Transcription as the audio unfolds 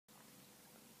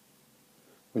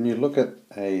When you look at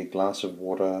a glass of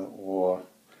water or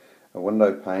a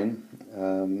window pane,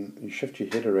 you shift your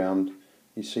head around,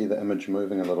 you see the image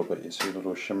moving a little bit. You see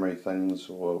little shimmery things,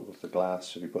 or with the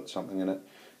glass, if you put something in it,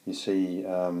 you see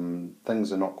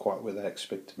things are not quite where they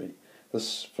expect to be.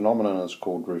 This phenomenon is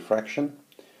called refraction.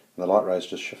 The light rays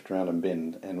just shift around and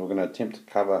bend, and we're going to attempt to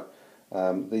cover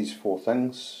these four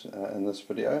things in this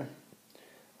video,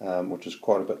 which is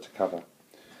quite a bit to cover.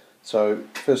 So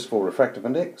first of all, refractive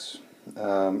index.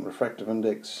 Refractive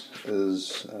index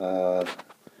is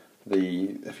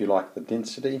if you like, the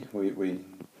density. We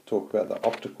talk about the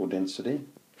optical density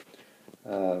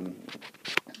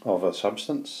of a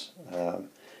substance,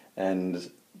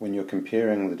 and when you're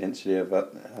comparing the density of it,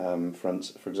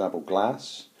 for example,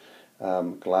 glass.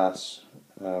 Glass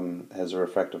has a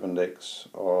refractive index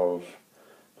of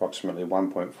approximately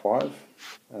 1.5,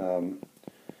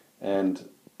 and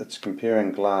it's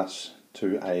comparing glass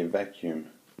to a vacuum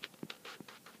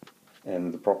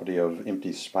and the property of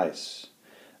empty space.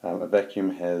 A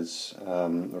vacuum has a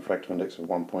refractive index of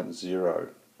 1.0.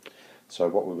 So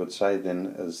what we would say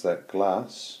then is that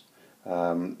glass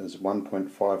is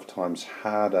 1.5 times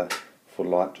harder for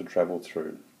light to travel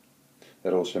through.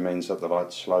 That also means that the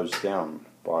light slows down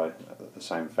by the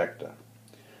same factor.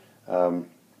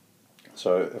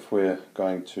 So if we're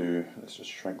going to, let's just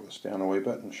shrink this down a wee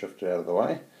bit and shift it out of the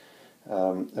way.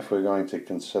 If we're going to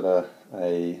consider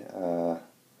a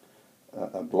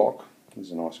block,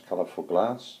 there's a nice colourful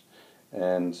glass,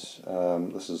 and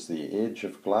this is the edge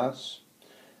of glass,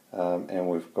 and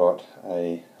we've got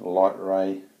a light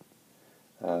ray.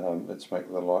 Let's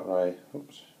make the light ray,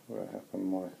 oops, where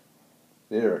happened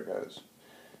there it goes.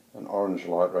 An orange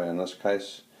light ray in this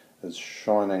case is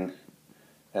shining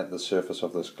at the surface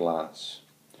of this glass,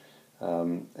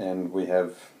 and we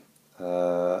have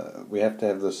to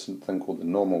have this thing called the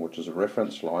normal, which is a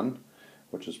reference line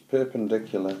which is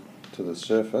perpendicular to the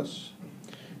surface,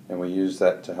 and we use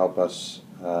that to help us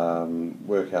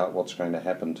work out what's going to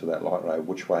happen to that light ray,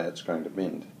 which way it's going to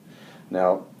bend.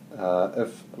 Now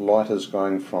if light is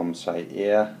going from, say,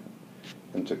 air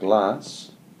into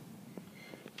glass,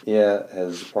 air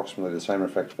has approximately the same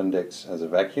refractive index as a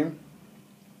vacuum,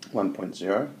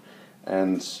 1.0,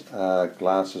 and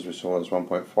glass, as we saw, is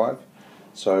 1.5.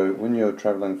 So when you're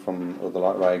travelling with the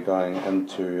light ray going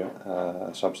into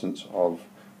a substance of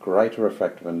greater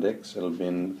refractive index,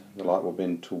 the light will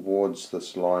bend towards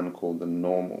this line called the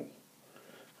normal.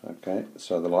 Okay,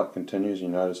 so the light continues. You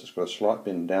notice it's got a slight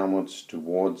bend downwards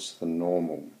towards the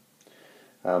normal,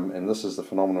 and this is the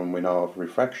phenomenon we know of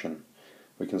refraction.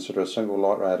 We consider a single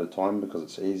light ray at a time because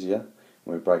it's easier,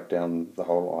 and we break down the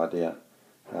whole idea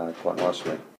quite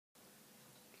nicely.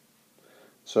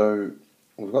 So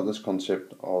we've got this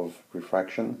concept of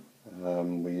refraction.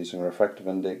 We're using a refractive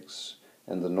index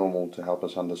and the normal to help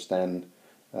us understand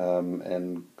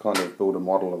and kind of build a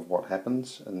model of what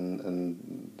happens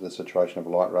in the situation of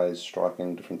light rays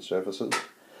striking different surfaces.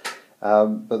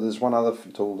 But there's one other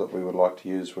tool that we would like to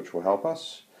use which will help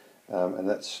us, and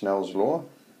that's Snell's law.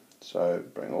 So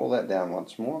bring all that down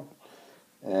once more,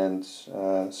 and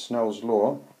Snell's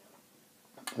law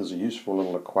is a useful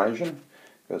little equation.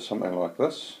 It goes something like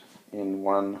this: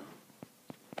 N1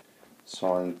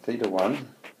 sine theta 1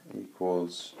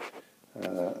 equals,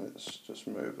 let's just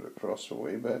move it across a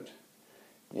wee bit,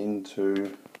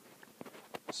 N2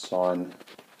 sine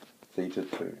theta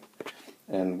 2.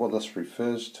 And what this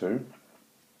refers to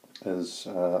is,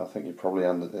 I think you probably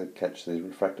catch the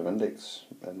refractive index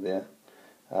in there.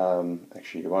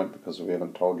 Actually you won't, because we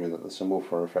haven't told you that the symbol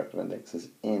for refractive index is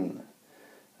N.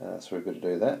 So we've got to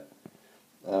do that.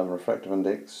 Refractive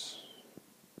index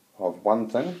of one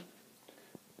thing,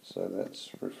 so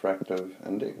that's refractive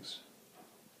index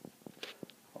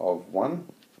of 1,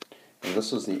 and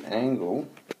this is the angle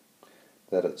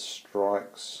that it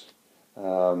strikes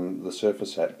the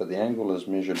surface at, but the angle is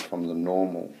measured from the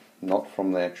normal, not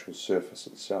from the actual surface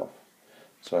itself.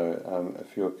 So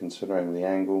if you're considering the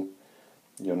angle,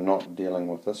 you're not dealing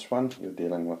with this one, you're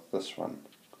dealing with this one.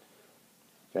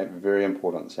 Okay, very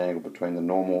important, this angle between the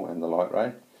normal and the light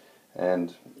ray.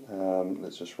 And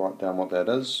let's just write down what that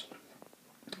is.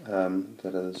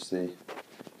 That is the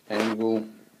angle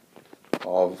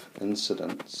of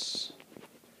incidence.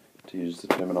 To use the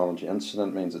terminology,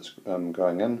 incident means it's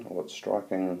going in, or it's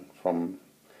striking from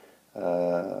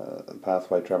a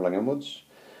pathway travelling inwards,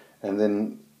 and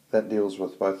then that deals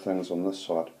with both things on this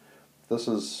side. This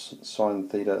is sine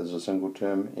theta is a single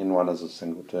term, N1 is a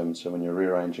single term, so when you're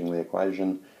rearranging the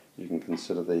equation you can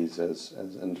consider these as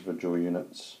individual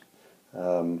units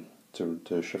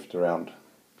to shift around,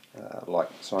 like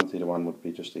sine theta 1 would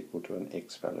be just equal to an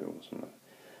x value or something.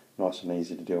 Nice and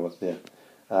easy to deal with there.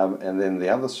 And then the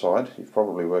other side, you've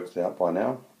probably worked it out by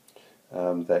now,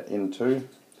 that N2,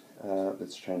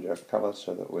 let's change our colour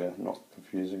so that we're not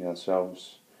confusing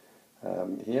ourselves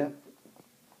here.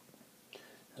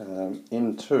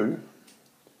 N2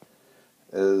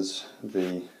 is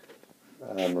the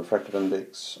refractive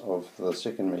index of the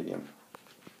second medium.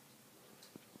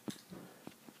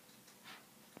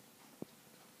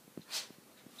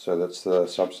 So that's the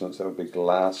substance, that would be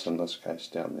glass in this case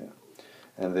down there.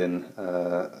 And then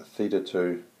theta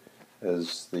 2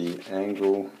 is the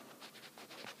angle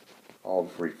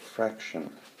of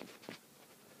refraction.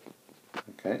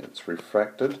 Okay, it's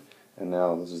refracted, and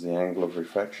now this is the angle of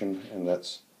refraction, and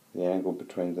that's the angle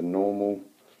between the normal.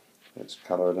 Let's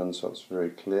colour it in so it's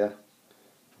very clear.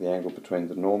 The angle between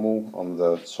the normal on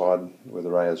the side where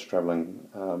the ray is travelling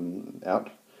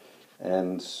out,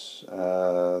 and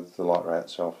the light ray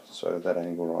itself, so that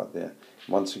angle right there.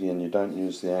 Once again, you don't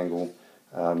use the angle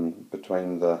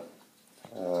between the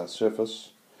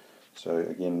surface, so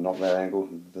again, not that angle,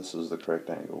 this is the correct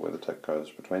angle where the tick goes,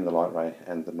 between the light ray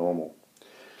and the normal.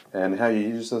 And how you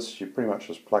use this, you pretty much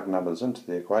just plug numbers into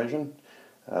the equation.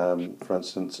 For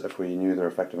instance, if we knew the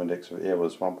refractive index of air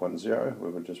was 1.0, we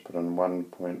would just put in 1.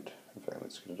 In fact,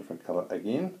 let's get a different colour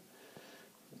again.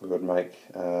 We would make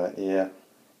air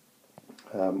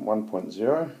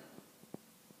 1.0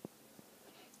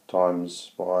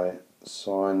 times by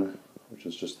sine, which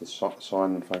is just the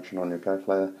sine function on your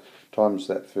calculator, times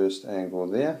that first angle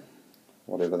there,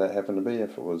 whatever that happened to be.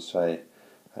 If it was, say,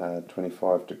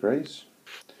 25 degrees,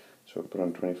 so we'll put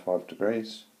in 25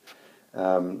 degrees.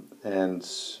 And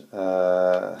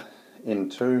N2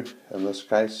 in this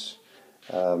case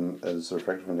is the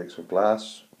refractive index of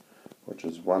glass, which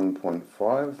is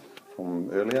 1.5 from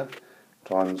earlier,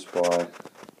 times by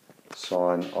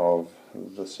sine of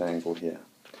this angle here.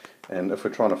 And if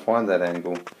we're trying to find that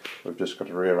angle, we've just got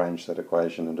to rearrange that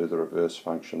equation and do the reverse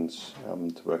functions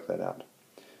to work that out.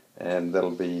 And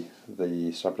that'll be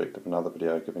the subject of another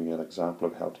video giving you an example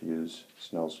of how to use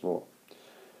Snell's law.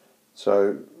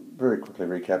 So, very quickly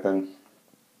recapping,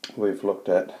 we've looked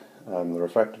at the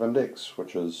refractive index,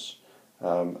 which is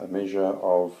a measure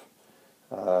of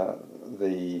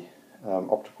the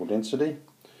optical density.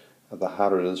 The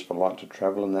harder it is for light to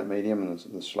travel in that medium, and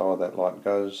the slower that light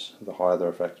goes, the higher the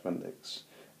refractive index.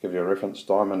 Give you a reference,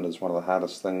 diamond is one of the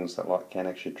hardest things that light can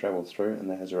actually travel through, and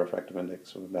that has a refractive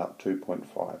index of about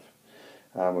 2.5.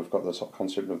 We've got this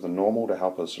concept of the normal to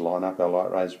help us line up our light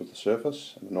rays with the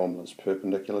surface. The normal is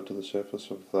perpendicular to the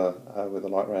surface of the where the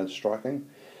light ray is striking.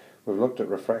 We've looked at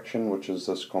refraction, which is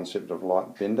this concept of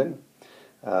light bending.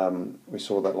 We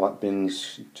saw that light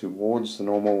bends towards the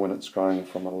normal when it's going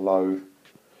from a low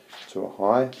to a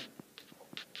high.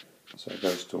 So it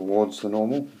goes towards the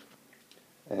normal.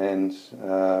 And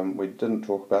we didn't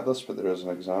talk about this, but there is an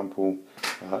example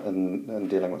in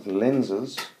dealing with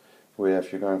lenses, where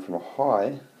if you're going from a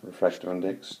high refractive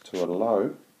index to a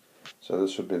low, so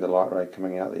this would be the light ray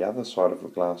coming out the other side of the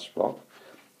glass block,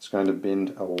 it's going to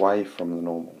bend away from the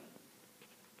normal.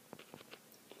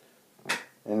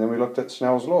 And then we looked at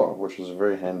Snell's law, which is a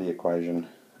very handy equation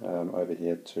over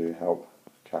here to help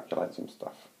calculate some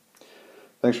stuff.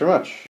 Thanks very much.